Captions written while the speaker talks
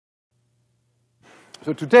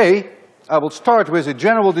So today, I will start with a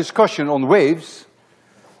general discussion on waves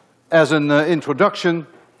as an introduction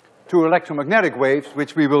to electromagnetic waves,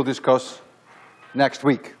 which we will discuss next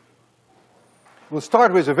week. We'll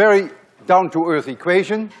start with a very down-to-earth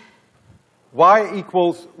equation, y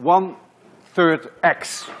equals 1/3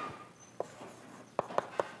 x.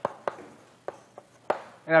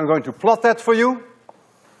 And I'm going to plot that for you.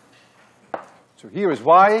 So here is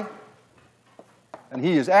y, and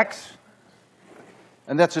here is x.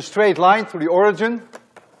 And that's a straight line to the origin.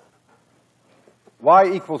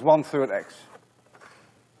 Y equals 1/3 x.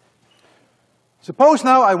 Suppose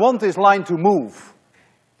now I want this line to move.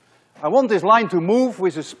 I want this line to move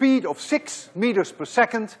with a speed of 6 meters per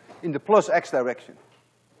second in the plus x direction.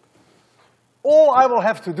 All I will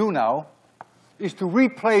have to do now is to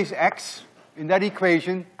replace x in that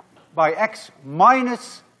equation by x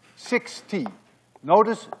minus 6t.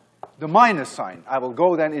 Notice the minus sign. I will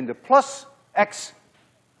go then in the plus x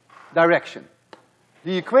direction.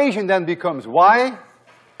 The equation then becomes y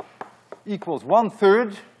equals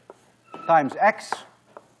 1/3 times x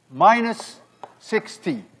minus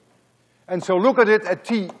 6t. And so look at it at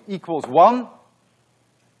t equals 1.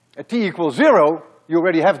 At t equals 0, you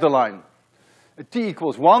already have the line. At t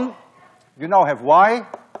equals 1, you now have y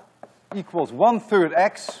equals 1/3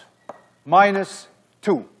 x minus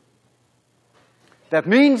 2. That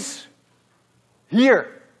means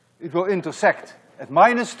here it will intersect at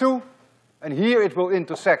minus 2, and here it will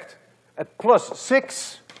intersect at plus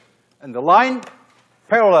 6, and the line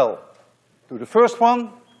parallel to the first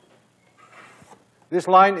one, this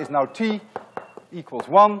line is now t equals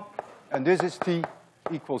 1, and this is t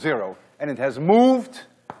equals 0. And it has moved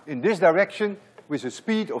in this direction with a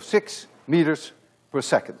speed of 6 meters per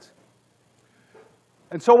second.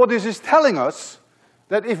 And so what this is telling us,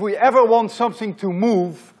 that if we ever want something to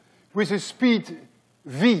move with a speed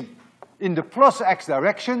v in the plus x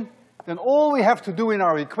direction, then all we have to do in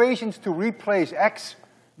our equations to replace x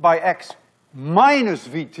by x minus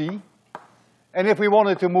vt. And if we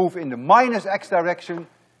wanted to move in the minus x direction,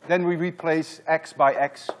 then we replace x by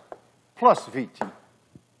x plus vt.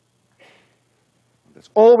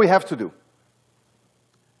 That's all we have to do.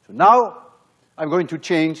 So now I'm going to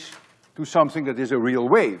change to something that is a real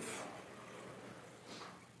wave.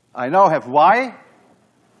 I now have y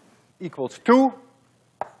equals 2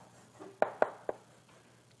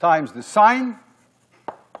 times the sine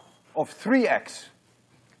of 3x.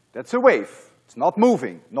 That's a wave. It's not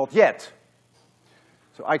moving, not yet.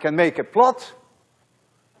 So I can make a plot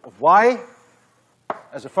of y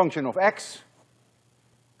as a function of x.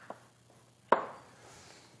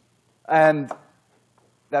 And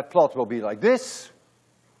that plot will be like this.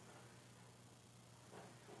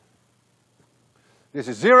 This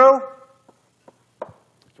is 0. So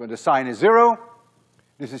when the sine is 0,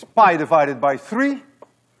 this is pi divided by 3.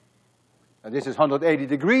 And this is 180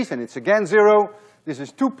 degrees, and it's again 0. This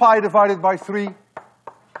is 2 pi divided by 3.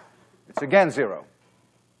 It's again 0.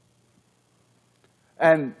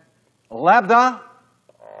 And lambda,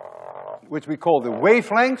 which we call the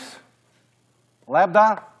wavelength,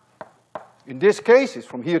 lambda, in this case, is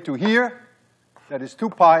from here to here. That is 2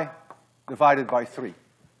 pi divided by 3.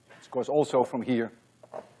 It's of course also from here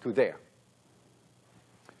to there.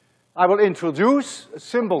 I will introduce a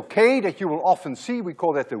symbol k that you will often see. We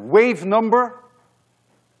call that the wave number.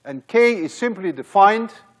 And k is simply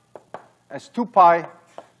defined as 2 pi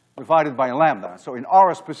divided by lambda. So in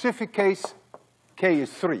our specific case, k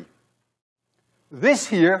is 3. This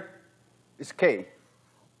here is k.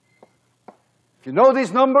 If you know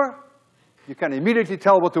this number, you can immediately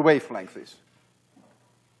tell what the wavelength is.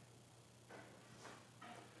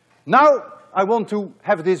 Now I want to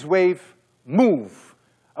have this wave move.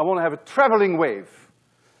 I want to have a traveling wave.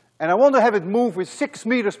 And I want to have it move with 6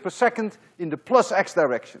 meters per second in the plus x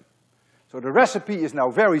direction. So the recipe is now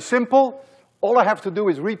very simple. All I have to do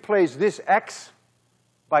is replace this x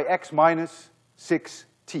by x minus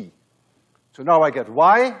 6t. So now I get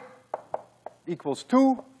y equals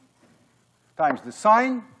 2 times the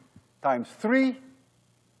sine times 3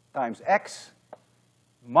 times x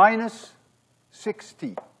minus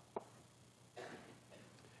 6t.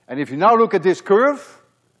 And if you now look at this curve,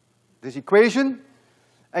 this equation,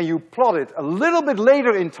 and you plot it a little bit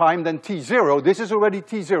later in time than t0, this is already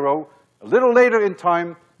t0, a little later in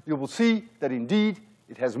time, you will see that indeed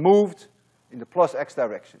it has moved in the plus x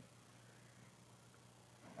direction.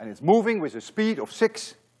 And it's moving with a speed of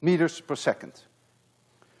 6 meters per second.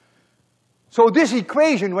 So this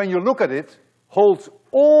equation, when you look at it, holds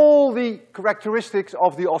all the characteristics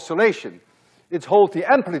of the oscillation. It holds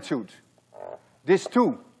the amplitude. This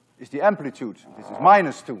 2 is the amplitude. This is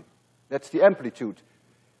minus 2. That's the amplitude.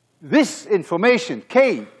 This information,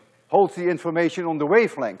 k, holds the information on the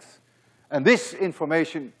wavelength. And this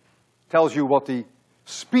information tells you what the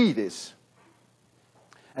speed is.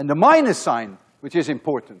 And the minus sign, which is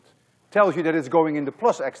important, tells you that it's going in the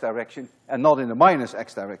plus x direction and not in the minus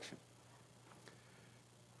x direction.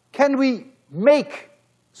 Can we make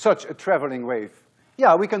such a traveling wave?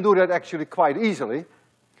 Yeah, we can do that actually quite easily.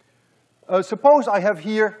 Suppose I have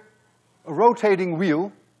here a rotating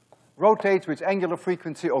wheel, rotates with angular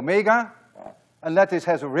frequency omega, and let this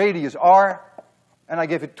has a radius r, and I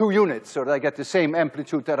give it 2 units so that I get the same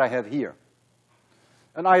amplitude that I have here.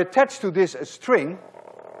 And I attach to this a string,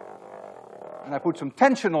 and I put some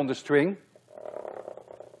tension on the string,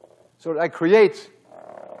 so that I create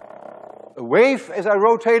a wave as I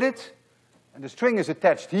rotate it, and the string is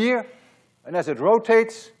attached here, and as it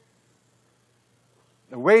rotates,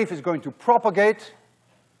 the wave is going to propagate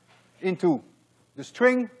into the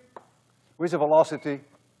string with a velocity,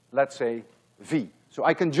 let's say, v. So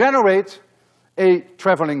I can generate a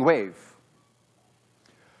traveling wave.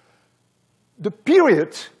 The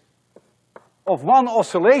period of one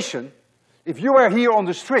oscillation, if you are here on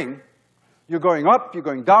the string, you're going up, you're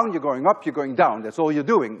going down, you're going up, you're going down. That's all you're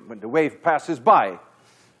doing when the wave passes by.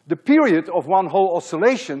 The period of one whole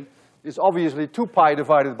oscillation is obviously 2 pi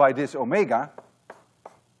divided by this omega.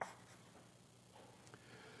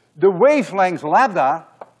 The wavelength lambda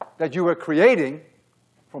that you are creating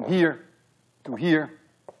from here to here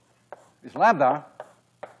is lambda.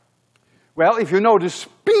 Well, if you know the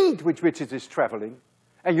speed with which it is traveling,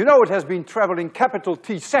 and you know it has been traveling capital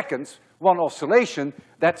T seconds, one oscillation,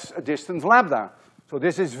 that's a distance lambda. So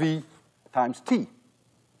this is v times t.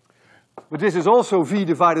 But this is also v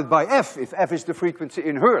divided by f, if f is the frequency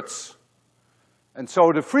in hertz. And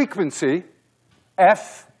so the frequency,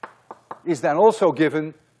 f, is then also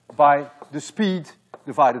given by the speed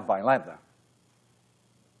divided by lambda.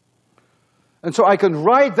 And so I can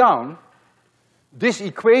write down this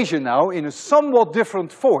equation now in a somewhat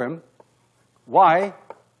different form. Y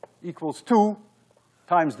equals 2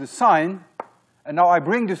 times the sine, and now I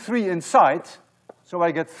bring the 3 inside, so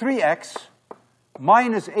I get 3x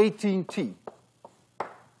minus 18t.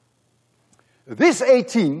 This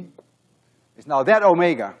 18 is now that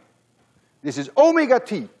omega. This is omega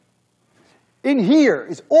t. In here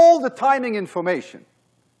is all the timing information.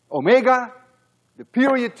 Omega, the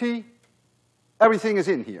period t, everything is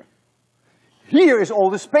in here. Here is all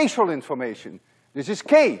the spatial information. This is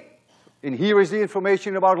k. In here is the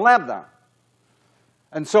information about lambda.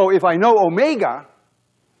 And so if I know omega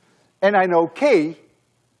and I know k,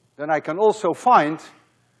 then I can also find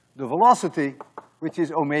the velocity, which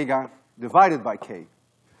is omega divided by k.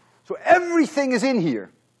 So everything is in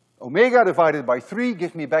here. Omega divided by 3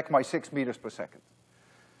 gives me back my 6 meters per second.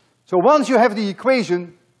 So once you have the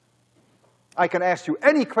equation, I can ask you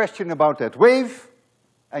any question about that wave,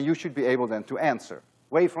 and you should be able then to answer.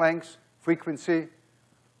 Wavelengths, frequency,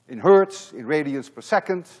 in hertz, in radians per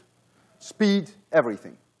second, speed,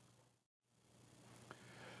 everything.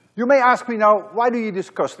 You may ask me now, why do you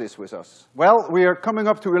discuss this with us? Well, we are coming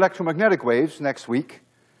up to electromagnetic waves next week.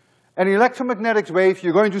 And in electromagnetic waves,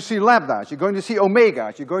 you're going to see lambdas, you're going to see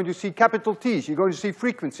omegas, you're going to see capital T's, you're going to see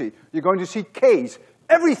frequency, you're going to see K's.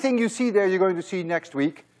 Everything you see there, you're going to see next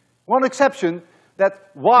week. One exception,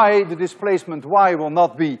 that y, the displacement y, will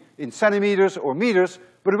not be in centimeters or meters,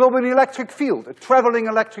 but it will be an electric field, a traveling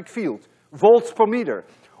electric field, volts per meter,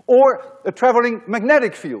 or a traveling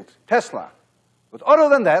magnetic field, Tesla. But other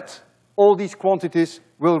than that, all these quantities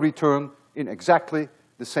will return in exactly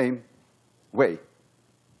the same way.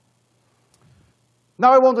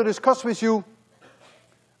 Now I want to discuss with you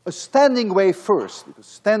a standing wave first, because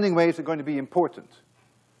standing waves are going to be important.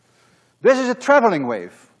 This is a traveling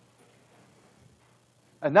wave.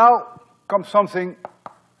 And now comes something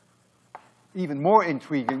even more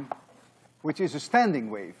intriguing, which is a standing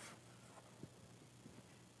wave.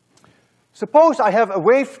 Suppose I have a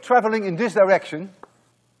wave traveling in this direction,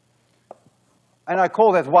 and I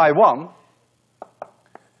call that y1,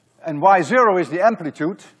 and y0 is the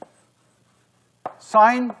amplitude,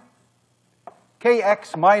 sine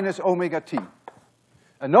kx minus omega t.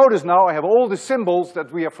 And notice now I have all the symbols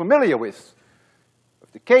that we are familiar with. We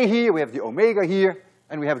have the k here, we have the omega here,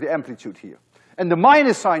 and we have the amplitude here. And the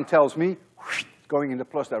minus sign tells me whoosh, going in the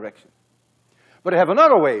plus direction. But I have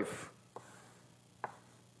another wave.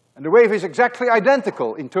 And the wave is exactly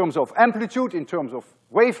identical in terms of amplitude, in terms of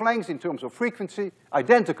wavelength, in terms of frequency,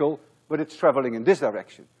 identical, but it's traveling in this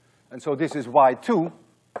direction. And so this is y2,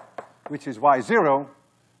 which is y0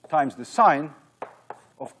 times the sine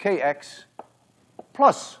of kx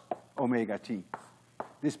plus omega t.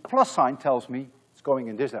 This plus sign tells me it's going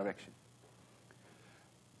in this direction.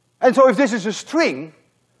 And so if this is a string,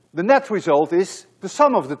 the net result is the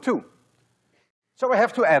sum of the two. So I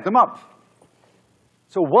have to add them up.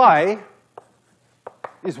 So y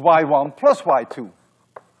is y1 plus y2.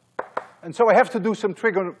 And so I have to do some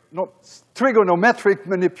trigonometric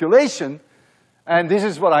manipulation, and this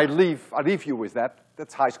is what I leave you with that.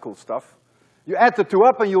 That's high school stuff. You add the two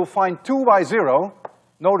up and you'll find 2y0,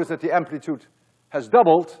 notice that the amplitude has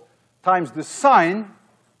doubled, times the sine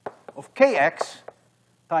of kx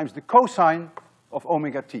times the cosine of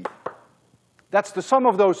omega t. That's the sum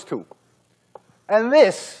of those two. And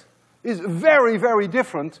this is very, very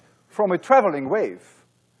different from a traveling wave.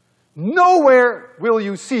 Nowhere will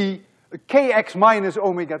you see a kx minus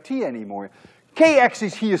omega t anymore. Kx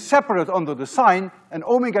is here separate under the sine, and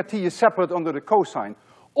omega t is separate under the cosine.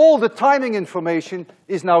 All the timing information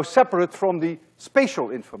is now separate from the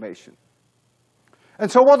spatial information. And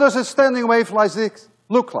so what does a standing wave like this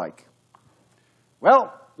look like?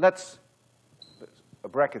 Well, there's a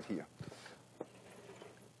bracket here.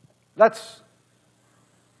 Let's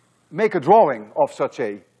make a drawing of such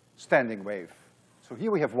a standing wave. So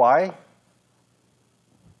here we have y,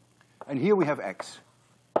 and here we have x.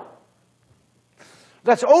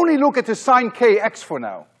 Let's only look at the sine kx for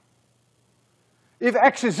now. If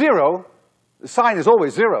x is 0, the sine is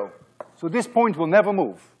always 0, so this point will never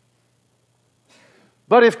move.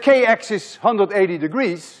 But if kx is 180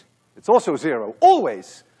 degrees, it's also 0,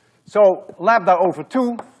 always. So lambda over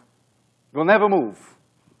 2 will never move.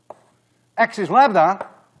 X is lambda,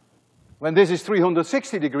 when this is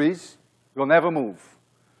 360 degrees, will never move.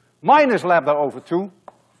 Minus lambda over 2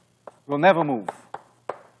 will never move.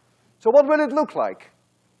 So what will it look like?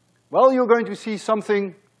 Well, you're going to see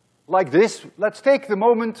something like this. Let's take the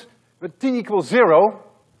moment when t equals 0,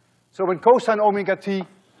 so when cosine omega t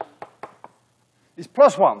is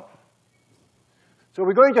plus 1. So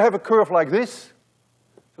we're going to have a curve like this.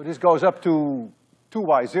 So this goes up to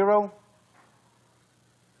 2y0,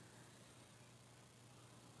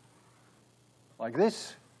 like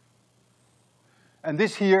this. And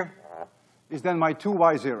this here is then my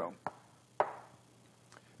 2y0.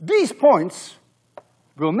 These points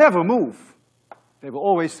will never move. They will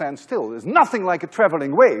always stand still. There's nothing like a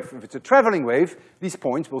traveling wave. If it's a traveling wave, these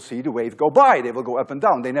points will see the wave go by. They will go up and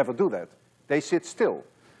down. They never do that. They sit still.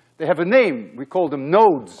 They have a name. We call them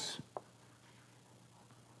nodes.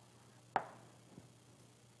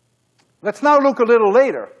 Let's now look a little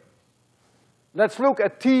later. Let's look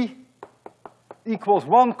at t equals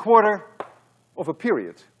 1/4 of a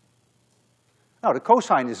period. Now, the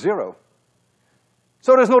cosine is 0.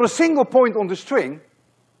 So there's not a single point on the string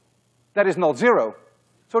that is not 0.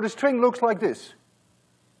 So the string looks like this.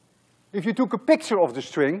 If you took a picture of the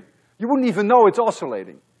string, you wouldn't even know it's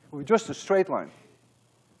oscillating. It would be just a straight line.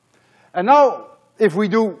 And now, if we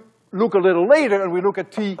look a little later and we look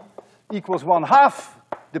at t equals 1/2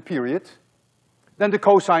 the period, then the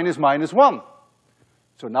cosine is -1.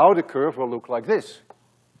 So now the curve will look like this.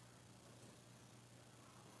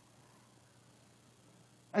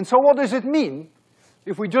 And so what does it mean?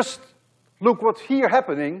 If we just look what's here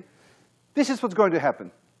happening, this is what's going to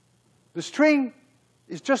happen. The string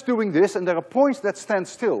is just doing this, and there are points that stand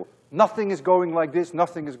still. Nothing is going like this,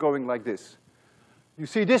 nothing is going like this. You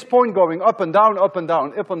see this point going up and down, up and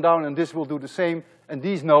down, up and down, and this will do the same, and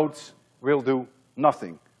these nodes will do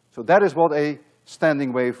nothing. So that is what a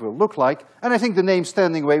standing wave will look like, and I think the name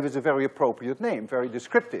standing wave is a very appropriate name, very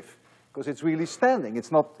descriptive, because it's really standing.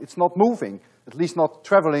 It's not moving, at least not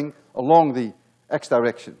traveling along the x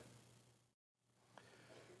direction.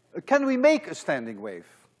 Can we make a standing wave?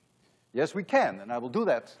 Yes, we can, and I will do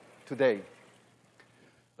that today.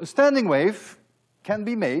 A standing wave can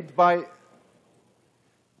be made by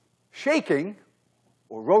shaking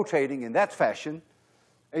or rotating in that fashion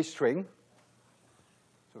a string.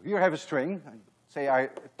 So here I have a string. Say I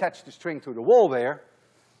attach the string to the wall there,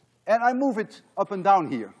 and I move it up and down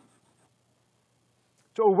here.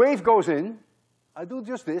 So a wave goes in. I do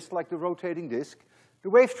just this, like the rotating disk. The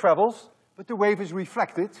wave travels, but the wave is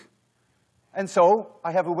reflected. And so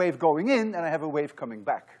I have a wave going in, and I have a wave coming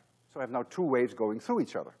back. So I have now two waves going through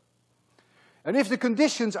each other. And if the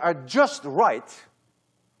conditions are just right,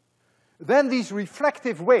 then these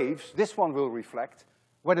reflective waves, this one will reflect.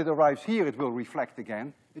 When it arrives here, it will reflect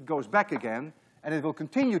again. It goes back again, and it will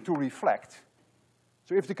continue to reflect.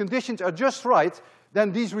 So if the conditions are just right,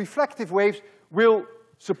 then these reflective waves will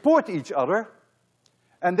support each other,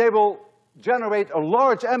 and they will generate a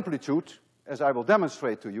large amplitude, as I will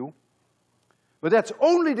demonstrate to you. But that's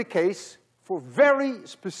only the case for very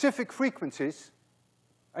specific frequencies,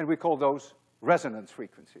 and we call those resonance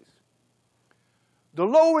frequencies. The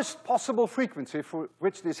lowest possible frequency for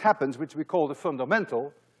which this happens, which we call the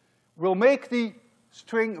fundamental, will make the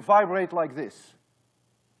string vibrate like this.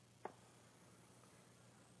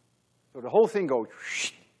 So the whole thing goes,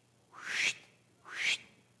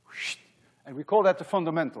 and we call that the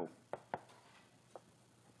fundamental.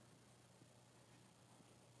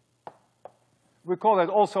 We call that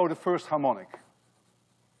also the first harmonic.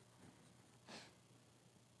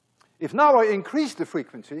 If now I increase the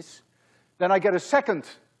frequencies, then I get a second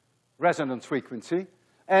resonance frequency,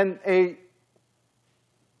 and a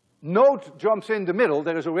note jumps in the middle.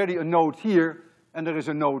 There is already a note here, and there is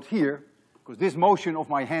a note here, because this motion of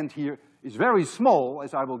my hand here is very small,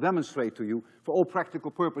 as I will demonstrate to you. For all practical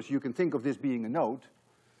purposes, you can think of this being a note.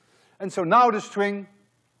 And so now the string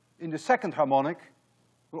in the second harmonic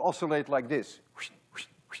will oscillate like this.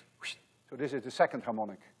 So this is the second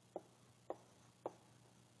harmonic.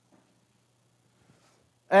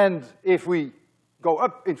 And if we go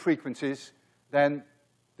up in frequencies, then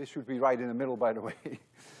this should be right in the middle, by the way.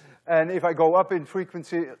 And if I go up in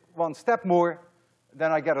frequency one step more,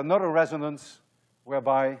 then I get another resonance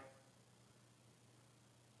whereby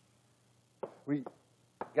we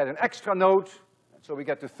get an extra note, so we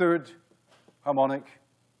get the third harmonic.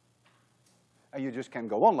 And you just can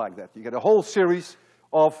go on like that. You get a whole series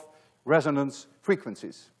of resonance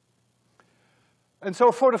frequencies. And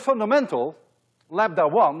so for the fundamental, lambda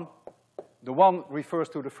 1, the 1 refers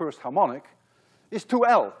to the first harmonic, is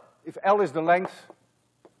 2L, if L is the length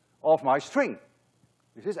of my string.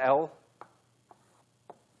 This is L.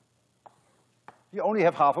 You only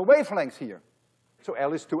have half a wavelength here, so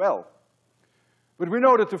L is 2L. But we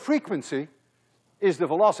know that the frequency is the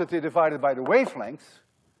velocity divided by the wavelength.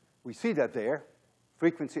 We see that there.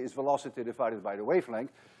 Frequency is velocity divided by the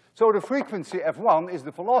wavelength. So the frequency F1 is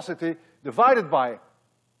the velocity divided by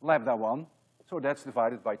lambda 1, so that's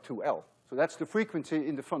divided by 2L. So that's the frequency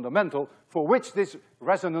in the fundamental for which this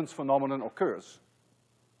resonance phenomenon occurs.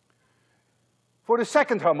 For the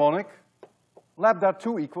second harmonic, lambda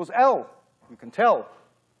 2 equals L. You can tell.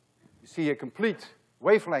 You see a complete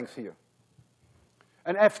wavelength here.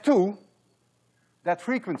 And F2, that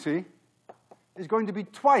frequency, is going to be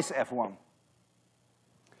twice F1.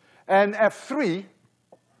 And F3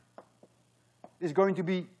 is going to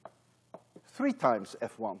be 3 times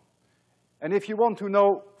F1. And if you want to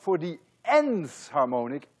know for the nth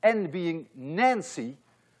harmonic, n being Nancy,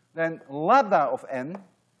 then lambda of n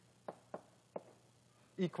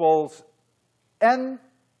equals n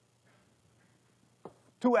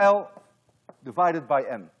 2L divided by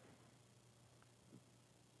n.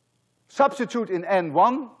 Substitute in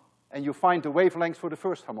n1, and you find the wavelength for the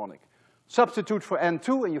first harmonic. Substitute for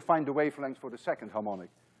n2, and you find the wavelength for the second harmonic,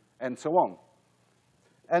 and so on.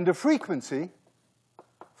 And the frequency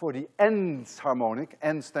for the nth harmonic,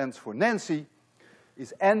 n stands for Nancy,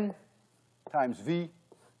 is n times v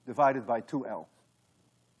divided by 2L.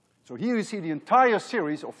 So here you see the entire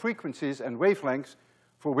series of frequencies and wavelengths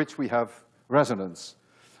for which we have resonance.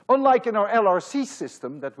 Unlike in our LRC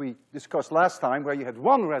system that we discussed last time, where you had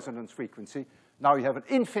one resonance frequency, now you have an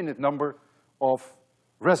infinite number of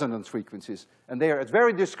resonance frequencies, and they are at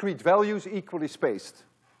very discrete values, equally spaced.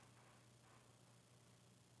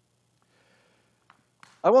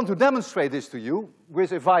 I want to demonstrate this to you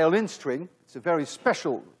with a violin string. It's a very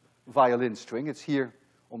special violin string. It's here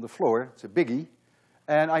on the floor. It's a biggie.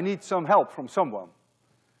 And I need some help from someone.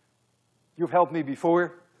 You've helped me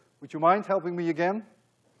before. Would you mind helping me again?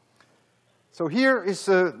 So here is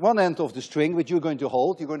one end of the string which you're going to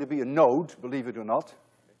hold. You're going to be a node, believe it or not.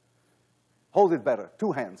 Hold it better.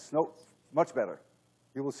 2 hands. No, much better.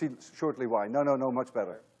 You will see shortly why. No, no, no, much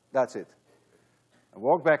better. That's it. And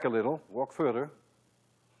walk back a little. Walk further.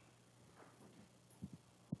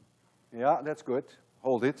 Yeah, that's good.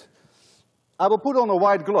 Hold it. I will put on a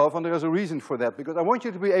white glove, and there is a reason for that, because I want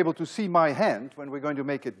you to be able to see my hand when we're going to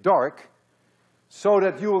make it dark, so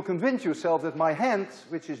that you will convince yourself that my hand,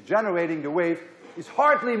 which is generating the wave, is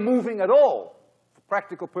hardly moving at all. For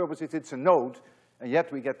practical purposes, it's a node, and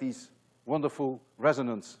yet we get these wonderful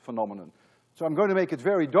resonance phenomenon. So I'm going to make it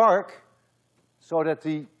very dark, so that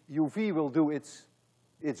the UV will do its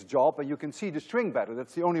job, and you can see the string better.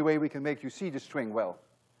 That's the only way we can make you see the string well.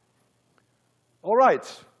 All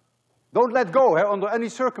right. Don't let go, under any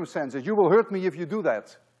circumstances. You will hurt me if you do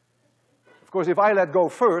that. Of course, if I let go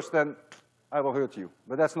first, then I will hurt you.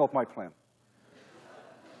 But that's not my plan.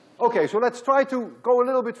 Okay, so let's try to go a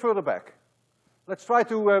little bit further back. Let's try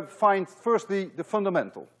to find first the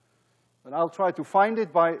fundamental. And I'll try to find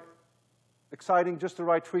it by exciting just the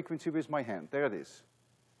right frequency with my hand. There it is.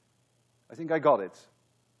 I think I got it.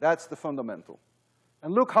 That's the fundamental.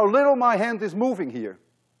 And look how little my hand is moving here.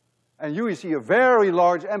 And you see a very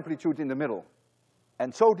large amplitude in the middle.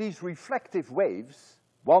 And so these reflective waves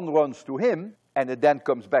One runs to him, and it then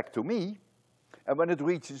comes back to me, and when it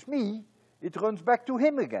reaches me, it runs back to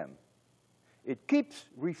him again. It keeps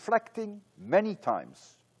reflecting many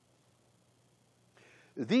times.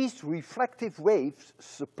 These reflective waves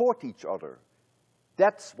support each other.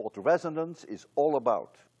 That's what resonance is all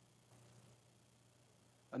about.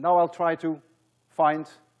 And now I'll try to find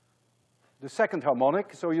the second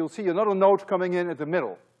harmonic, so you'll see another note coming in at the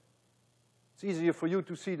middle. It's easier for you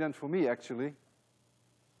to see than for me, actually.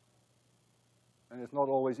 And it's not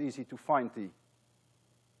always easy to find the...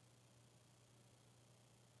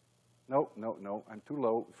 No, I'm too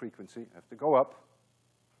low frequency. I have to go up.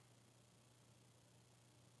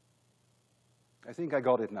 I think I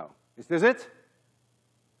got it now. Is this it?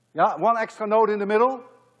 Yeah, one extra note in the middle.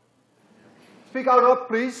 Speak out up,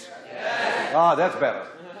 please. Yes. Ah, that's better.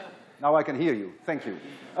 Now I can hear you. Thank you.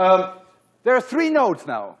 There are 3 notes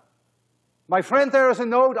now. My friend there is a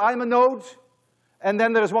note, I'm a note, and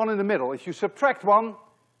then there's one in the middle. If you subtract one,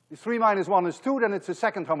 the 3 minus 1 is 2, then it's a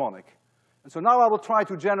second harmonic. And so now I will try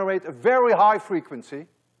to generate a very high frequency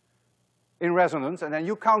in resonance, and then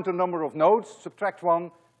you count the number of notes, subtract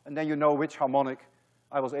 1, and then you know which harmonic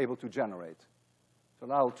I was able to generate. So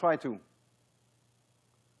now I'll try to...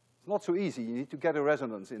 It's not so easy. You need to get a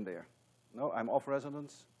resonance in there. No, I'm off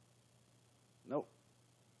resonance. No.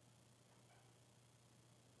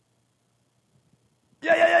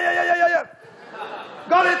 Yeah.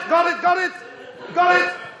 Got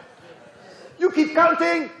it. You keep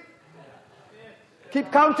counting.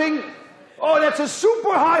 Keep counting. Oh, that's a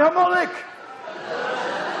super high harmonic.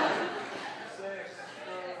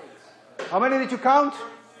 How many did you count?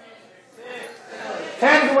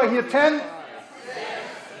 10. Do I hear 10?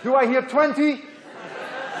 Do I hear 20?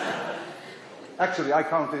 Actually, I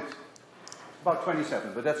counted about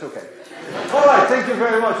 27, but that's okay. All right, thank you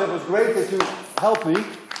very much. That was great that you helped me.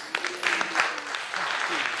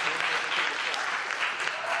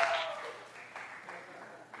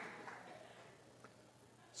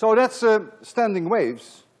 So that's standing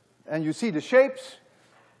waves, and you see the shapes,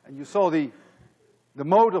 and you saw the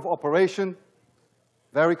mode of operation,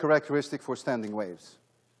 very characteristic for standing waves.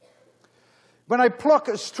 When I pluck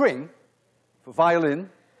a string for violin,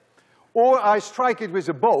 or I strike it with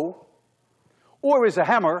a bow, or with a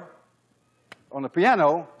hammer on a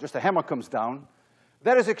piano, just a hammer comes down,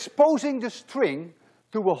 that is exposing the string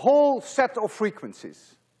to a whole set of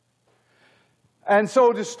frequencies. And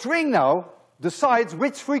so the string now decides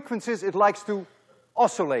which frequencies it likes to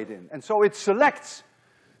oscillate in. And so it selects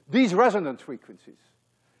these resonant frequencies.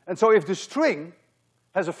 And so if the string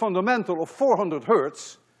has a fundamental of 400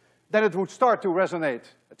 hertz, then it would start to resonate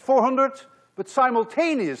at 400, but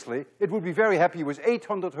simultaneously it would be very happy with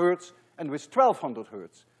 800 hertz and with 1200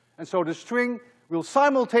 hertz. And so the string will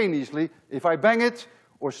simultaneously, if I bang it,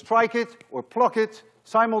 or strike it, or pluck it,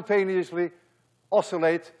 simultaneously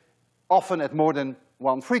oscillate, often at more than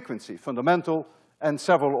one frequency, fundamental and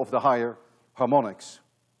several of the higher harmonics.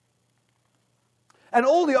 And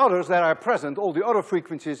all the others that are present, all the other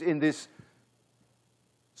frequencies in this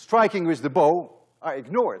striking with the bow are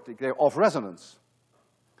ignored. They're off resonance.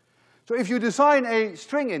 So if you design a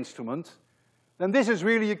string instrument, then this is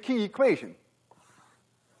really a key equation.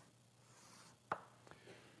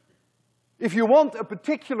 If you want a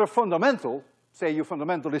particular fundamental, say your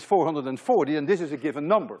fundamental is 440, and this is a given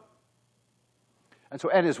number, and so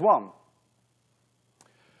n is 1,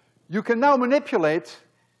 you can now manipulate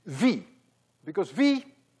V, because V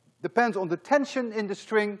depends on the tension in the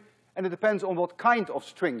string, and it depends on what kind of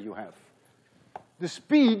string you have. The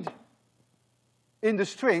speed in the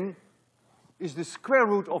string is the square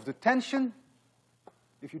root of the tension.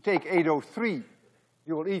 If you take 803,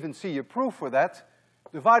 you will even see a proof for that,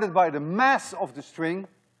 divided by the mass of the string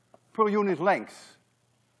per unit length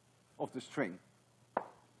of the string.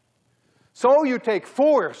 So you take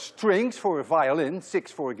 4 strings for a violin,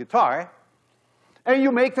 6 for a guitar, and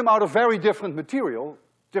you make them out of very different material,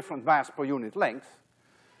 different mass per unit length.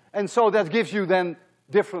 And so that gives you then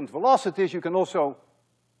different velocities. You can also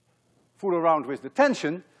fool around with the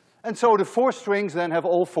tension. And so the 4 strings then have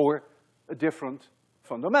all 4 a different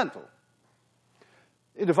fundamental.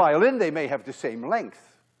 In the violin, they may have the same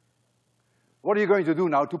length. What are you going to do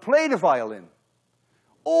now to play the violin?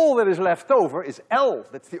 All that is left over is L.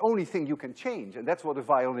 That's the only thing you can change, and that's what the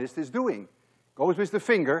violinist is doing. Goes with the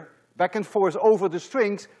finger, back and forth over the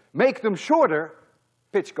strings, make them shorter,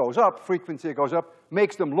 pitch goes up, frequency goes up,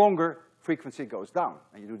 makes them longer, frequency goes down.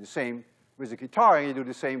 And you do the same with a guitar, and you do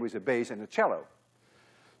the same with a bass and a cello.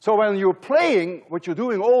 So when you're playing, what you're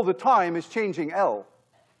doing all the time is changing L,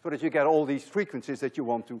 so that you get all these frequencies that you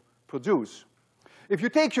want to produce. If you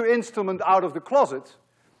take your instrument out of the closet,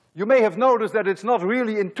 You may have noticed that it's not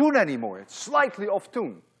really in tune anymore. It's slightly off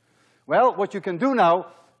tune. Well, what you can do now,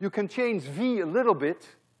 you can change V a little bit.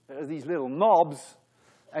 There are these little knobs,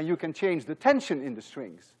 and you can change the tension in the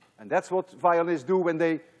strings. And that's what violinists do when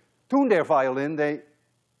they tune their violin. They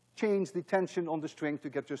change the tension on the string to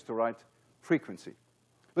get just the right frequency.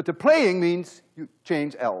 But the playing means you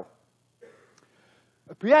change L.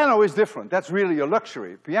 A piano is different. That's really a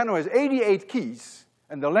luxury. A piano has 88 keys,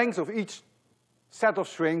 and the length of each set of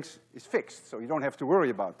strings is fixed, so you don't have to worry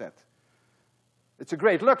about that. It's a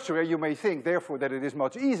great luxury. You may think, therefore, that it is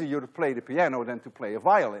much easier to play the piano than to play a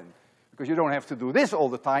violin, because you don't have to do this all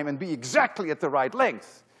the time and be exactly at the right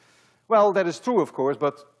length. Well, that is true, of course,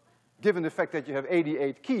 but given the fact that you have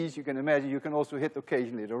 88 keys, you can imagine you can also hit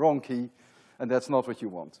occasionally the wrong key, and that's not what you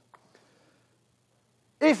want.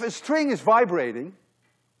 If a string is vibrating,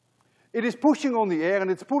 it is pushing on the air,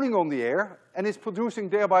 and it's pulling on the air, and it's producing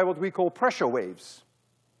thereby what we call pressure waves.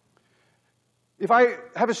 If I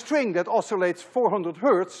have a string that oscillates 400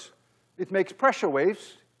 hertz, it makes pressure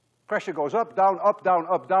waves. Pressure goes up, down, up, down,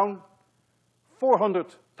 up, down. 400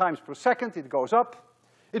 times per second, it goes up.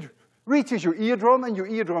 It reaches your eardrum, and your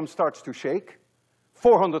eardrum starts to shake.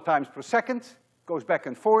 400 times per second, goes back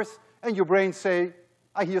and forth, and your brain say,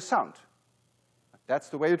 I hear sound. That's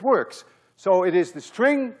the way it works. So it is the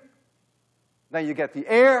string, then you get the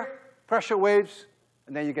air, pressure waves,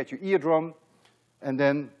 and then you get your eardrum, and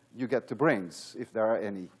then you get the brains, if there are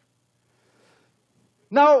any.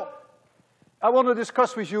 Now, I want to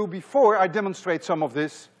discuss with you, before I demonstrate some of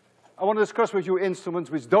this, I want to discuss with you instruments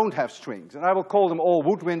which don't have strings. And I will call them all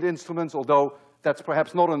woodwind instruments, although that's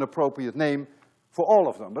perhaps not an appropriate name for all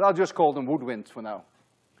of them. But I'll just call them woodwind for now.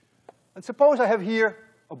 And suppose I have here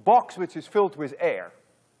a box which is filled with air.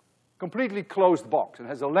 Completely closed box, and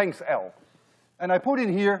has a length L. And I put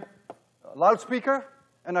in here a loudspeaker,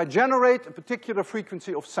 and I generate a particular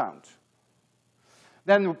frequency of sound.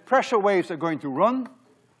 Then the pressure waves are going to run,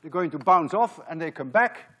 they're going to bounce off, and they come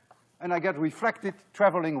back, and I get reflected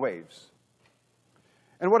traveling waves.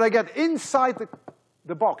 And what I get inside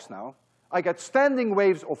the box now, I get standing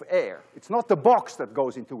waves of air. It's not the box that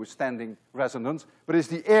goes into a standing resonance, but it's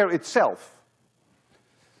the air itself.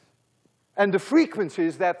 And the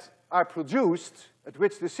frequencies that are produced, at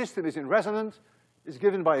which the system is in resonance, is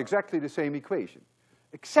given by exactly the same equation.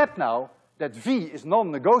 Except now that V is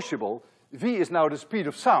non-negotiable. V is now the speed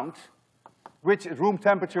of sound, which at room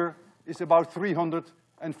temperature is about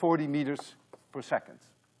 340 meters per second.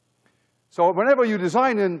 So whenever you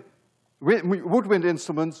design in woodwind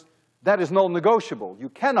instruments, that is non-negotiable. You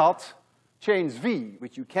cannot change V,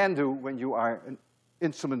 which you can do when you are an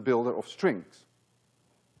instrument builder of strings.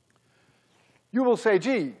 You will say,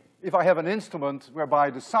 gee, if I have an instrument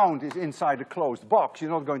whereby the sound is inside a closed box,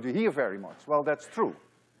 you're not going to hear very much. Well, that's true.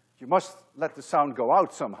 You must let the sound go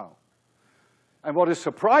out somehow. And what is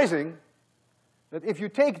surprising, that if you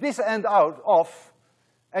take this end off,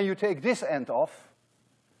 and you take this end off,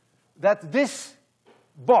 that this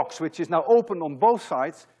box, which is now open on both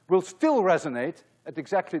sides, will still resonate at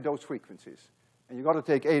exactly those frequencies. And you've got to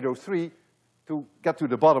take 803 to get to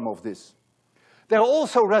the bottom of this. There are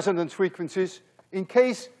also resonance frequencies in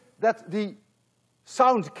case that the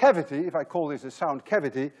sound cavity, if I call this a sound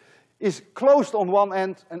cavity, is closed on one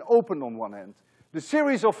end and open on one end. The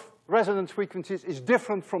series of resonance frequencies is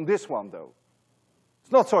different from this one, though.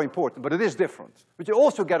 It's not so important, but it is different. But you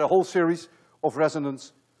also get a whole series of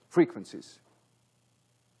resonance frequencies.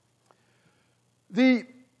 The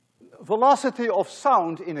velocity of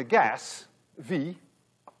sound in a gas, V,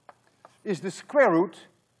 is the square root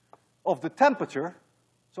of the temperature,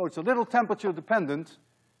 so it's a little temperature dependent,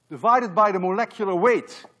 divided by the molecular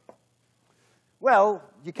weight. Well,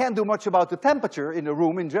 you can't do much about the temperature in a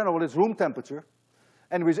room. In general, it's room temperature.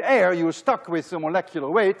 And with air, you're stuck with the molecular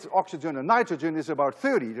weight. Oxygen and nitrogen is about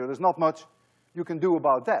 30. There's not much you can do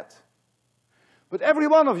about that. But every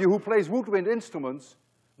one of you who plays woodwind instruments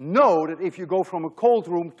know that if you go from a cold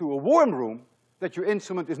room to a warm room, that your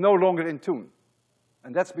instrument is no longer in tune.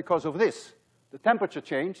 And that's because of this. The temperature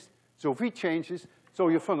changed, so V changes, so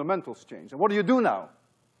your fundamentals change. And what do you do now?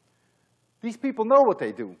 These people know what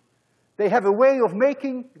they do. They have a way of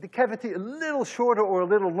making the cavity a little shorter or a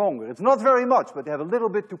little longer. It's not very much, but they have a little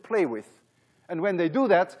bit to play with. And when they do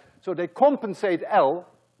that, so they compensate L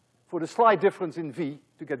for the slight difference in V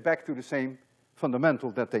to get back to the same fundamental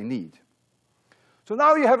that they need. So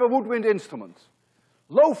now you have a woodwind instrument.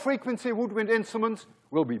 Low frequency woodwind instruments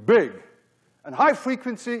will be big, and high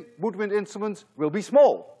frequency woodwind instruments will be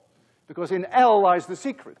small, because in L lies the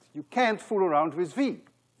secret. You can't fool around with V.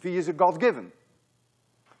 V is a God-given.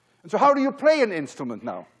 And so how do you play an instrument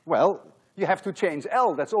now? Well, you have to change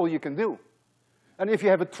L, that's all you can do. And if you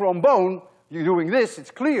have a trombone, you're doing this,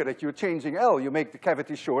 it's clear that you're changing L. You make the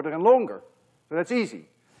cavity shorter and longer. So that's easy.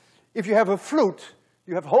 If you have a flute,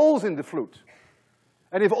 you have holes in the flute.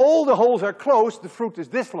 And if all the holes are closed, the flute is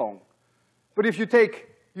this long. But if you take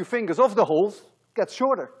your fingers off the holes, it gets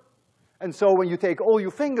shorter. And so when you take all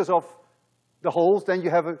your fingers off the holes, then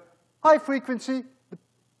you have a high frequency. The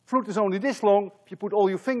flute is only this long. If you put all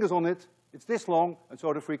your fingers on it, it's this long, and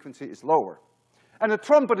so the frequency is lower. And a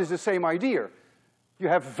trumpet is the same idea. You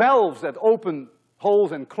have valves that open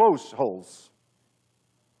holes and close holes.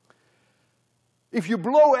 If you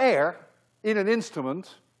blow air in an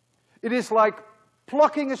instrument, it is like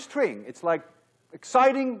plucking a string. It's like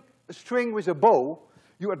exciting a string with a bow.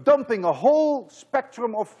 You are dumping a whole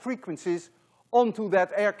spectrum of frequencies onto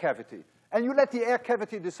that air cavity. And you let the air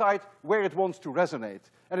cavity decide where it wants to resonate.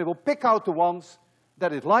 And it will pick out the ones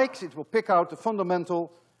that it likes. It will pick out the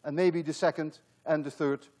fundamental and maybe the second and the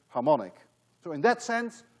third harmonic. So in that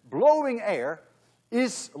sense, blowing air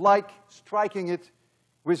is like striking it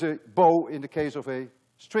with a bow in the case of a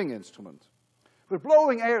string instrument. But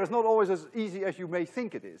blowing air is not always as easy as you may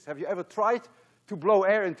think it is. Have you ever tried to blow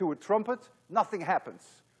air into a trumpet? Nothing happens.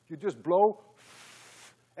 You just blow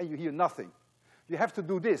and you hear nothing. You have to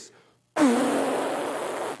do this.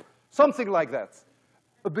 Something like that.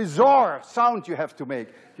 A bizarre sound you have to make.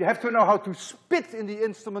 You have to know how to spit in the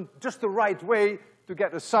instrument just the right way to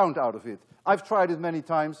get a sound out of it. I've tried it many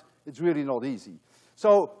times. It's really not easy.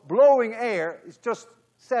 So blowing air is just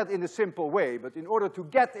said in a simple way, but in order to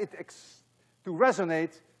get it to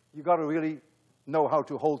resonate, you got to really know how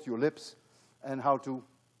to hold your lips and how to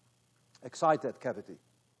excite that cavity.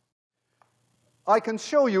 I can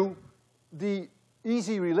show you the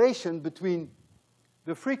easy relation between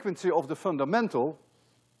the frequency of the fundamental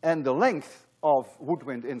and the length of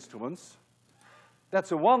woodwind instruments.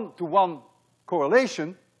 That's a one-to-one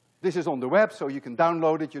correlation. This is on the web, so you can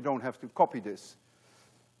download it. You don't have to copy this.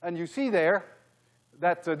 And you see there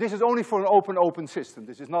that this is only for an open system.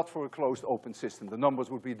 This is not for a closed open system. The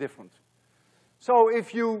numbers would be different. So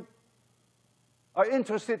if you are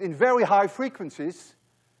interested in very high frequencies,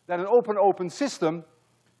 then an open system,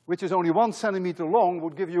 which is only 1 centimeter long,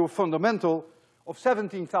 would give you a fundamental of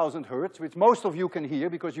 17,000 hertz, which most of you can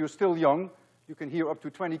hear because you're still young. You can hear up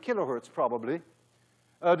to 20 kilohertz probably.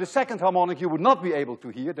 The second harmonic you would not be able to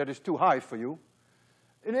hear. That is too high for you.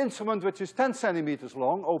 An instrument which is 10 centimeters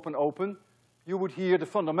long, open, you would hear the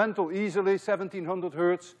fundamental easily, 1700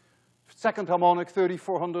 hertz. Second harmonic,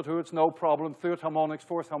 3400 hertz, no problem. Third harmonic,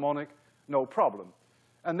 fourth harmonic, no problem.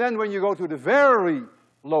 And then when you go to the very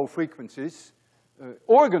low frequencies,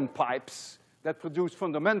 organ pipes that produce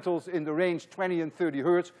fundamentals in the range 20 and 30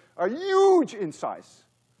 hertz are huge in size.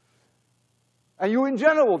 And you in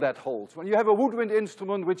general that holds. When you have a woodwind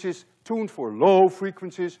instrument which is tuned for low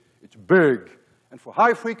frequencies, it's big. And for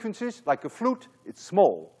high frequencies, like a flute, it's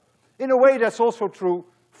small. In a way, that's also true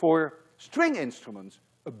for string instruments.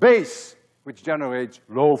 A bass, which generates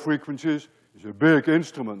low frequencies, is a big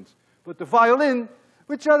instrument. But the violin,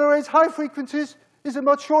 which generates high frequencies, is a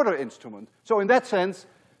much shorter instrument. So in that sense,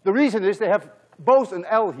 the reason is they have both an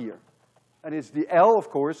L here. And it's the L, of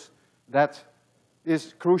course, that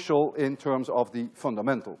is crucial in terms of the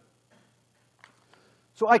fundamental.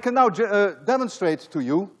 So I can now demonstrate to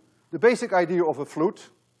you the basic idea of a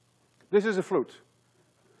flute. This is a flute.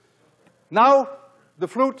 Now, the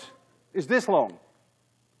flute is this long.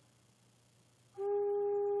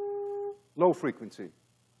 Low frequency.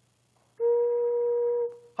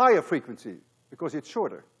 Higher frequency, because it's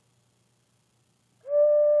shorter.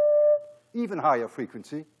 Even higher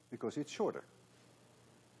frequency, because it's shorter.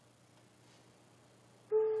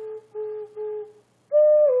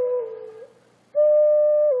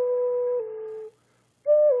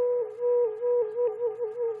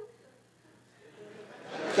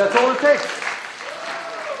 That's all it takes.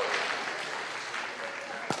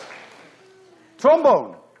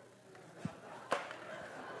 Trombone.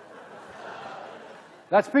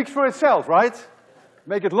 That speaks for itself, right?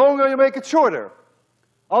 Make it longer, you make it shorter.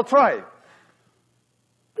 I'll try.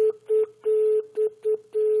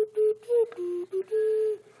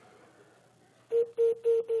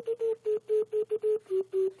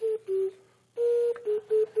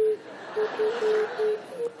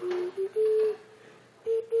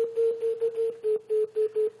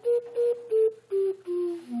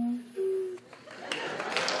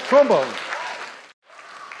 Trombone.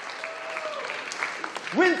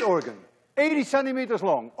 Wind organ, 80 centimeters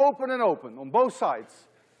long, open and open on both sides.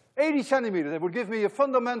 80 centimeters, that would give me a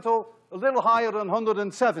fundamental a little higher than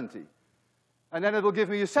 170. And then it will give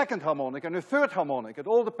me a second harmonic and a third harmonic. It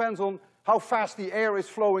all depends on how fast the air is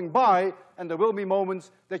flowing by, and there will be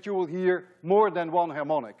moments that you will hear more than one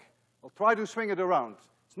harmonic. I'll try to swing it around.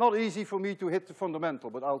 It's not easy for me to hit the fundamental,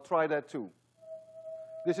 but I'll try that too.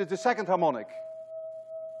 This is the second harmonic.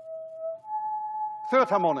 Third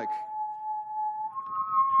harmonic.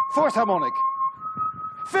 Fourth harmonic.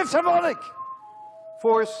 Fifth harmonic.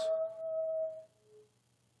 Fourth.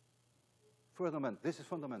 Fundamental. This is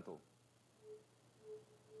fundamental.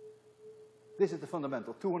 This is the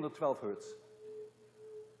fundamental, 212 hertz.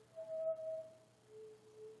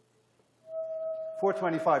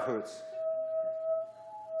 425 hertz.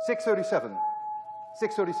 637.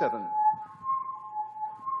 637.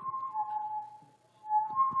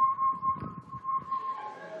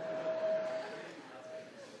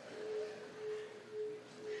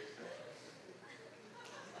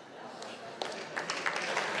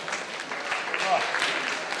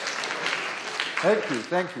 Thank you,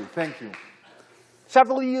 thank you, thank you.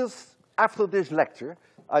 Several years after this lecture,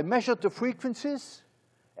 I measured the frequencies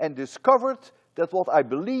and discovered that what I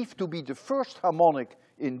believed to be the first harmonic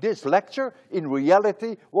in this lecture, in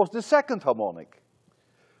reality, was the second harmonic.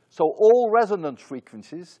 So all resonance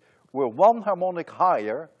frequencies were one harmonic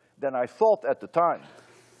higher than I thought at the time.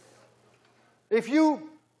 If you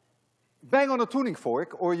bang on a tuning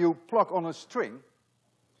fork or you pluck on a string,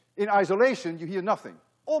 in isolation you hear nothing,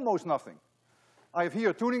 almost nothing. I have here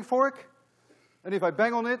a tuning fork, and if I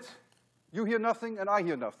bang on it, you hear nothing and I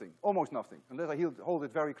hear nothing, almost nothing, unless I hold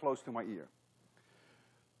it very close to my ear.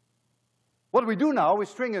 What we do now with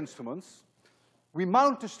string instruments, we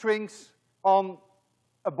mount the strings on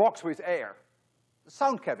a box with air, a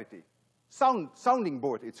sound cavity, sounding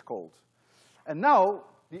board it's called. And now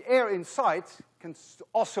the air inside can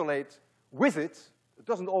oscillate with it. It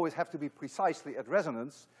doesn't always have to be precisely at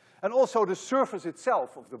resonance. And also the surface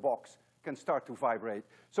itself of the box can start to vibrate.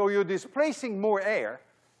 So you're displacing more air,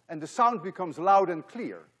 and the sound becomes loud and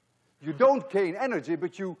clear. You don't gain energy,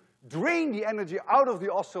 but you drain the energy out of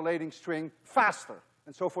the oscillating string faster.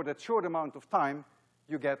 And so for that short amount of time,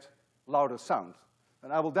 you get louder sound.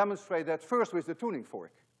 And I will demonstrate that first with the tuning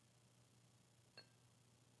fork.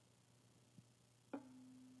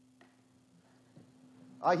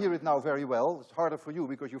 I hear it now very well. It's harder for you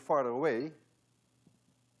because you're farther away.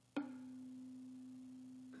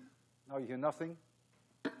 Now you hear nothing,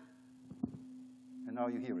 and now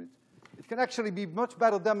you hear it. It can actually be much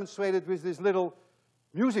better demonstrated with this little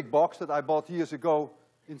music box that I bought years ago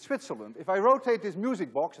in Switzerland. If I rotate this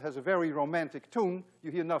music box, it has a very romantic tune,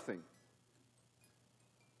 you hear nothing.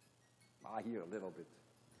 I hear a little bit.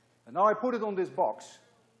 And now I put it on this box.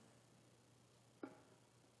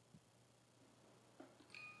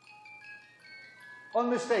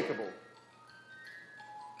 Unmistakable.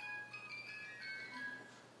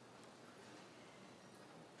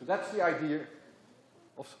 So that's the idea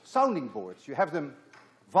of sounding boards. You have them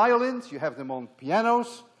violins, you have them on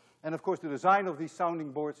pianos, and of course the design of these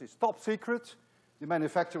sounding boards is top secret. The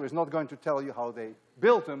manufacturer is not going to tell you how they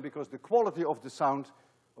built them because the quality of the sound,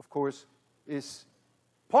 of course, is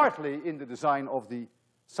partly in the design of the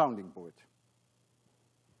sounding board.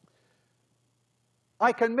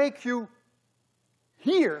 I can make you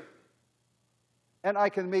hear and I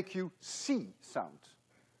can make you see sound.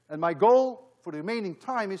 And my goal for the remaining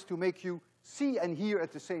time is to make you see and hear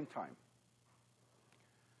at the same time.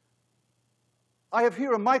 I have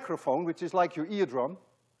here a microphone, which is like your eardrum.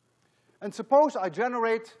 And suppose I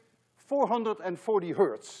generate 440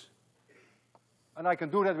 hertz. And I can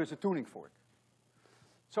do that with a tuning fork.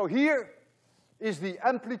 So here is the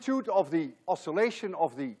amplitude of the oscillation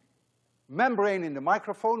of the membrane in the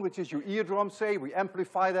microphone, which is your eardrum, say. We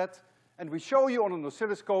amplify that. And we show you on an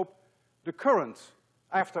oscilloscope the current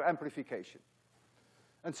after amplification.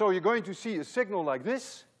 And so you're going to see a signal like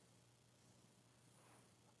this.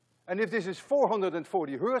 And if this is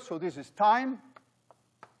 440 hertz, so this is time,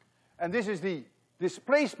 and this is the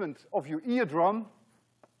displacement of your eardrum.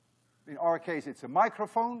 In our case, it's a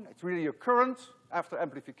microphone. It's really a current after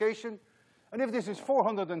amplification. And if this is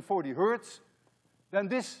 440 hertz, then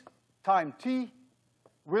this time t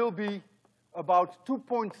will be about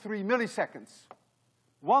 2.3 milliseconds.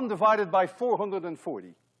 1 divided by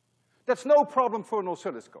 440. That's no problem for an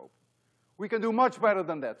oscilloscope. We can do much better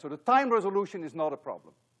than that. So the time resolution is not a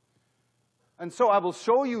problem. And so I will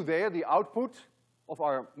show you there the output of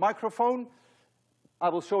our microphone. I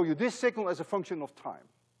will show you this signal as a function of time.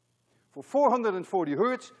 For 440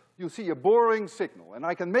 hertz, you'll see a boring signal. And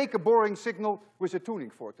I can make a boring signal with a tuning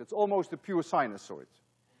fork. That's almost a pure sinusoid.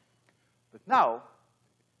 But now,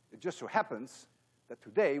 it just so happens that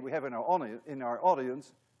today we have in our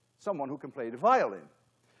audience someone who can play the violin.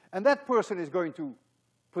 And that person is going to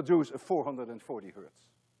produce a 440 hertz.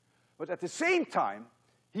 But at the same time,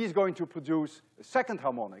 he's going to produce a second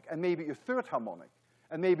harmonic, and maybe a third harmonic,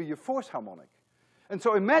 and maybe a fourth harmonic. And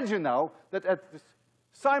so imagine now that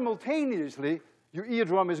simultaneously, your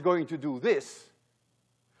eardrum is going to do this,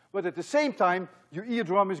 but at the same time, your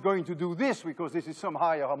eardrum is going to do this because this is some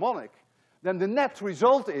higher harmonic. Then the net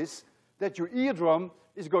result is that your eardrum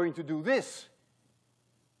is going to do this.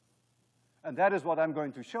 And that is what I'm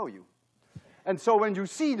going to show you. And so when you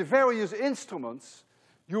see the various instruments,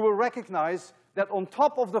 you will recognize that on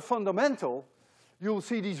top of the fundamental, you'll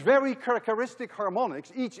see these very characteristic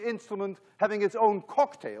harmonics, each instrument having its own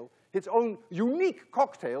cocktail, its own unique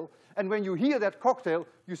cocktail. And when you hear that cocktail,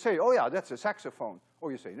 you say, oh yeah, that's a saxophone.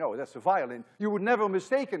 Or you say, no, that's a violin. You would never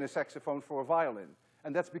mistake a saxophone for a violin.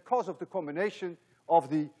 And that's because of the combination of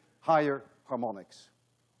the higher harmonics.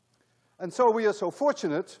 And so we are so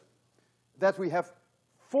fortunate that we have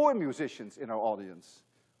 4 musicians in our audience.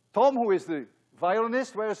 Tom, who is the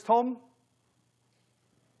violinist. Where is Tom?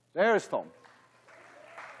 There is Tom.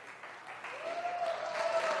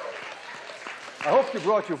 I hope you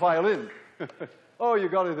brought your violin. Oh, you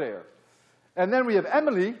got it there. And then we have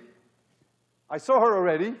Emily. I saw her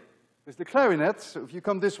already with the clarinet. So if you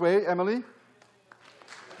come this way, Emily.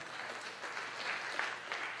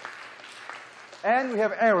 And we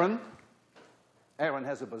have Aaron. Aaron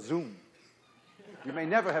has a bassoon. You may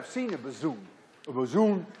never have seen a bassoon. A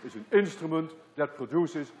bassoon is an instrument that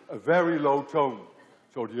produces a very low tone.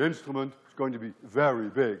 So the instrument is going to be very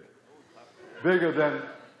big. Bigger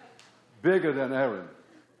than Aaron.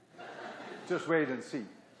 Just wait and see.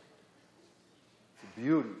 It's a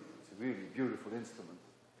beauty. It's a really beautiful instrument.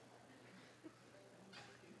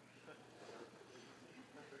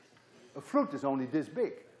 A flute is only this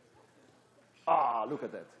big. Ah, look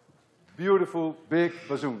at that. Beautiful, big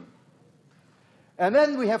bassoon. And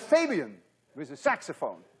then we have Fabian with a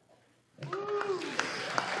saxophone.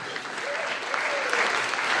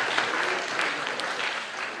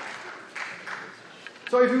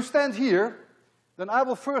 So if you stand here, then I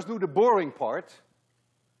will first do the boring part.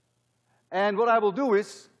 And what I will do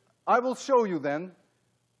is, I will show you then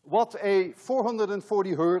what a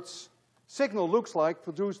 440 hertz signal looks like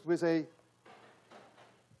produced with a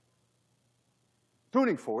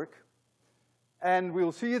tuning fork. And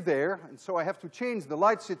we'll see it there. And so I have to change the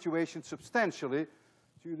light situation substantially.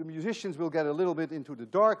 So the musicians will get a little bit into the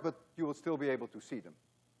dark, but you will still be able to see them.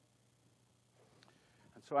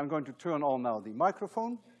 And so I'm going to turn on now the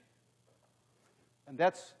microphone. And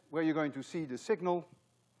that's where you're going to see the signal.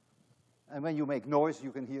 And when you make noise,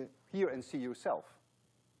 you can hear and see yourself.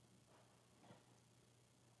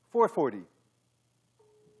 440.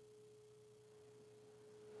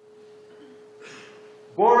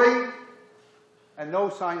 Boring. And no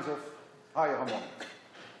signs of higher harmonics.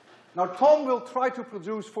 Now Tom will try to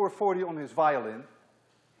produce 440 on his violin,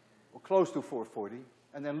 or close to 440,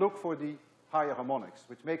 and then look for the higher harmonics,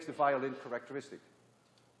 which makes the violin characteristic.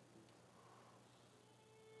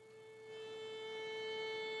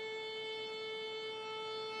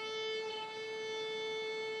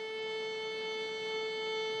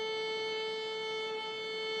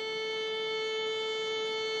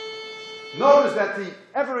 Notice that the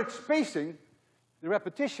average spacing, the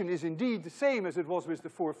repetition, is indeed the same as it was with the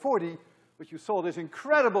 440, but you saw this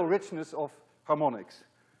incredible richness of harmonics.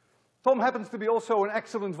 Tom happens to be also an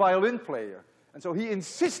excellent violin player, and so he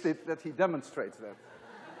insisted that he demonstrates that.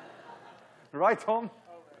 Right, Tom?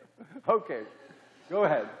 Okay, go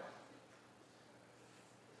ahead.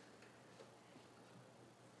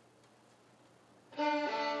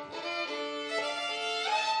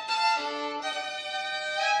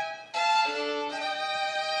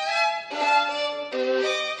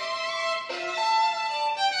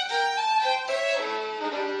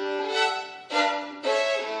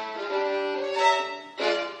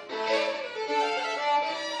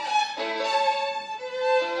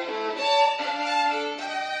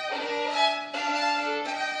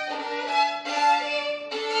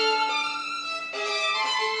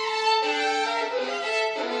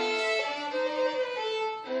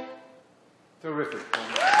 Terrific.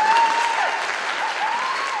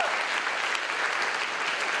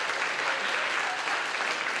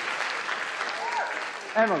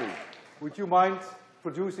 Emily, would you mind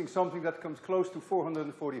producing something that comes close to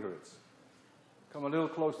 440 hertz? Come a little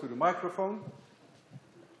close to the microphone.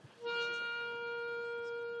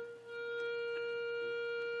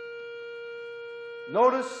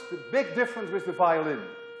 Notice the big difference with the violin.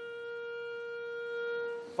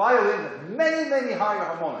 Violin has many, many higher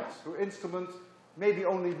harmonics. For instrument, maybe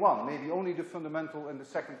only one, maybe only the fundamental and the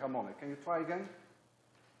second harmonic. Can you try again?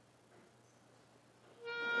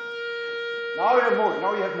 Now you have more,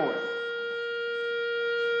 now you have more.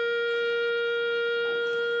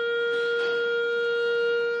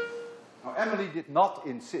 Now Emily did not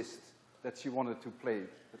insist that she wanted to play,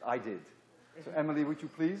 but I did. So Emily, would you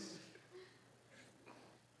please?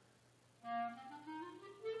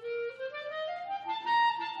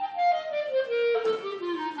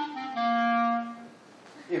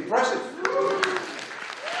 Impressive.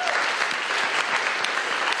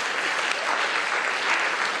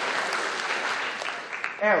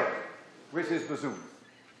 Aaron, with his bassoon,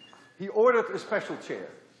 he ordered a special chair.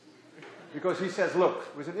 Because he says,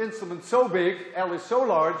 look, with an instrument so big, L is so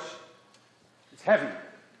large, it's heavy.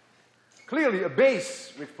 Clearly a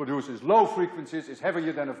bass, which produces low frequencies, is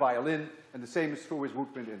heavier than a violin, and the same is true with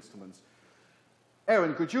woodwind instruments.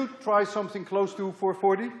 Aaron, could you try something close to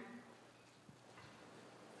 440?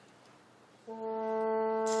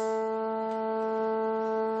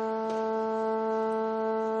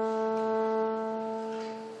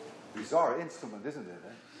 Bizarre instrument, isn't it?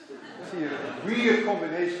 Eh? You see a weird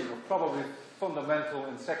combination of probably fundamental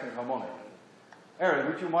and second harmonic. Aaron,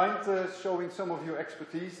 would you mind showing some of your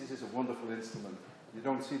expertise? This is a wonderful instrument. You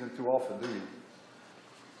don't see them too often, do you?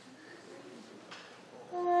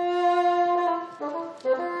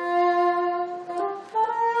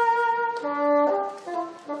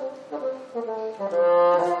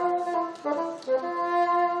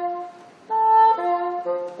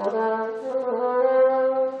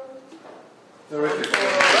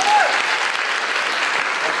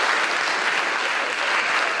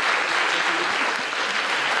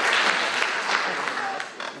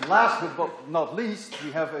 Last but not least,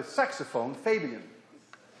 we have a saxophone, Fabian.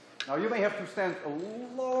 Now you may have to stand a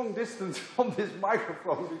long distance from this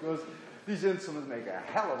microphone because these instruments make a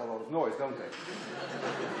hell of a lot of noise, don't they?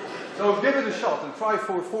 So give it a shot and try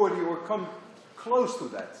 440 or come close to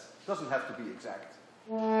that. It doesn't have to be exact.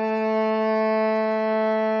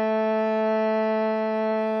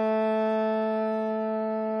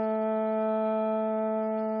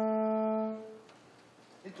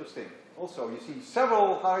 Interesting. Also, you see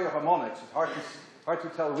several higher harmonics. It's hard to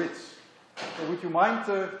tell which. So would you mind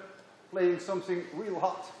playing something real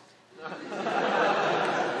hot?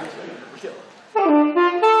 Oh,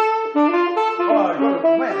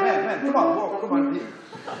 man, come on, here.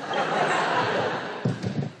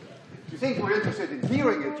 If you think we're interested in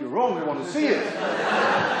hearing it, you're wrong, we want to see it.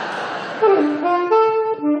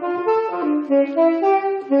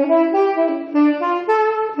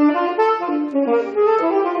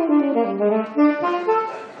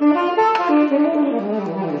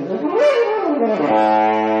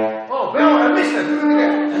 Oh, Bill, I missed it. Do it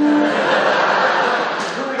again. Do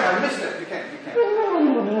it again. I missed it. You can't.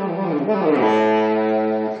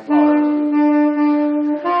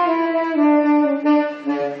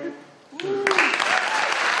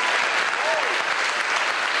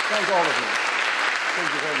 Thank all of you. Thank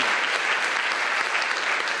you very much.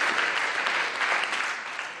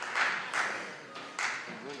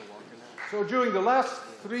 So during the last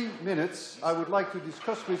 3 minutes, I would like to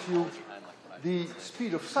discuss with you the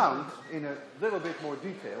speed of sound in a little bit more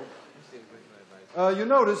detail. You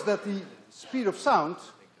notice that the speed of sound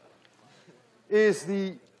is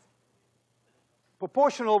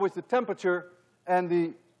proportional with the temperature and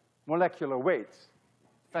the molecular weight.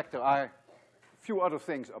 In fact, there are a few other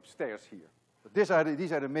things upstairs here. But these are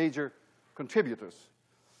the major contributors.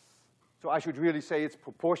 So I should really say it's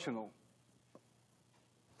proportional.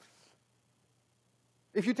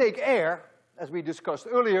 If you take air, as we discussed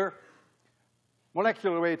earlier,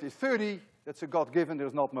 molecular weight is 30. That's a God-given.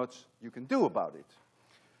 There's not much you can do about it.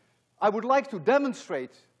 I would like to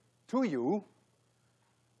demonstrate to you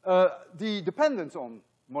the dependence on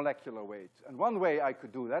molecular weight. And one way I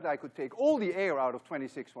could do that, I could take all the air out of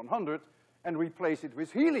 26100 and replace it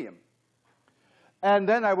with helium. And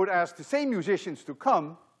then I would ask the same musicians to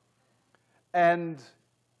come, and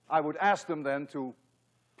I would ask them then to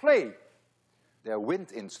play their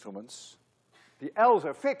wind instruments. The L's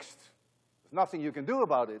are fixed. There's nothing you can do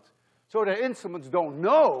about it. So their instruments don't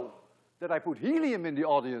know that I put helium in the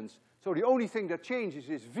audience. So the only thing that changes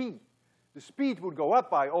is V. The speed would go up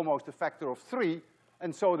by almost a factor of 3,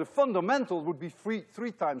 and so the fundamental would be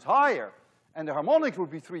three times higher, and the harmonics would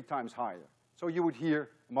be 3 times higher. So you would hear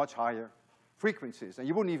much higher frequencies, and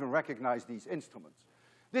you wouldn't even recognize these instruments.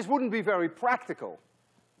 This wouldn't be very practical.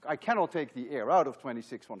 I cannot take the air out of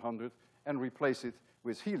 26100 and replace it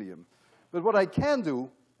with helium. But what I can do,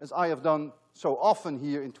 as I have done so often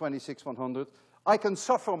here in 26100, I can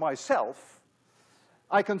suffer myself.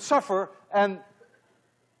 I can suffer and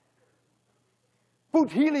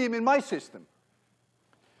put helium in my system.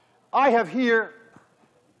 I have here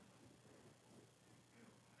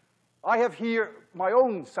I have here my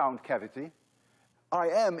own sound cavity. I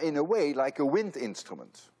am, in a way, like a wind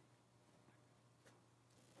instrument.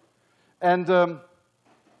 And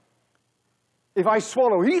if I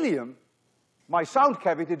swallow helium, my sound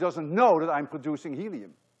cavity doesn't know that I'm producing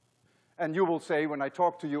helium. And you will say, when I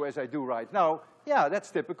talk to you as I do right now, yeah, that's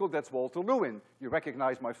typical, that's Walter Lewin. You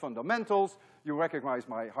recognize my fundamentals, you recognize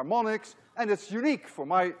my harmonics, and it's unique for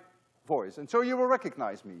my voice. And so you will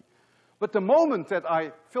recognize me. But the moment that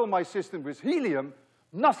I fill my system with helium,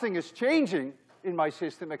 nothing is changing in my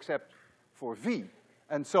system except for V.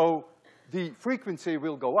 And so the frequency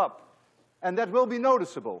will go up. And that will be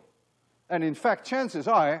noticeable. And in fact, chances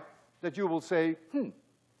are that you will say,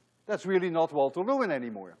 that's really not Walter Lewin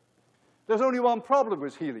anymore. There's only one problem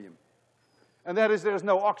with helium. And that is there's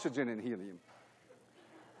no oxygen in helium.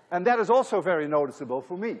 And that is also very noticeable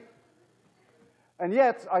for me. And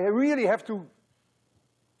yet, I really have to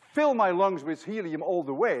fill my lungs with helium all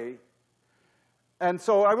the way. And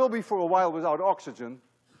so I will be for a while without oxygen.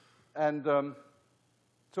 And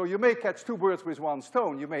so you may catch two birds with one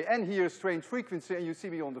stone. You may hear a strange frequency and you see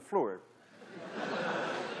me on the floor.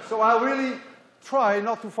 So I'll really try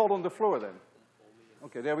not to fall on the floor then.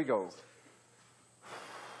 Okay, there we go.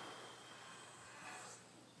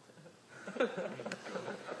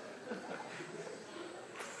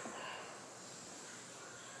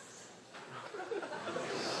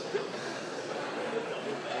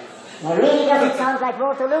 It really doesn't sound like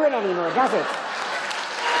Walter Lewin anymore, does it?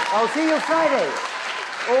 I'll see you Friday.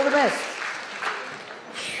 All the best.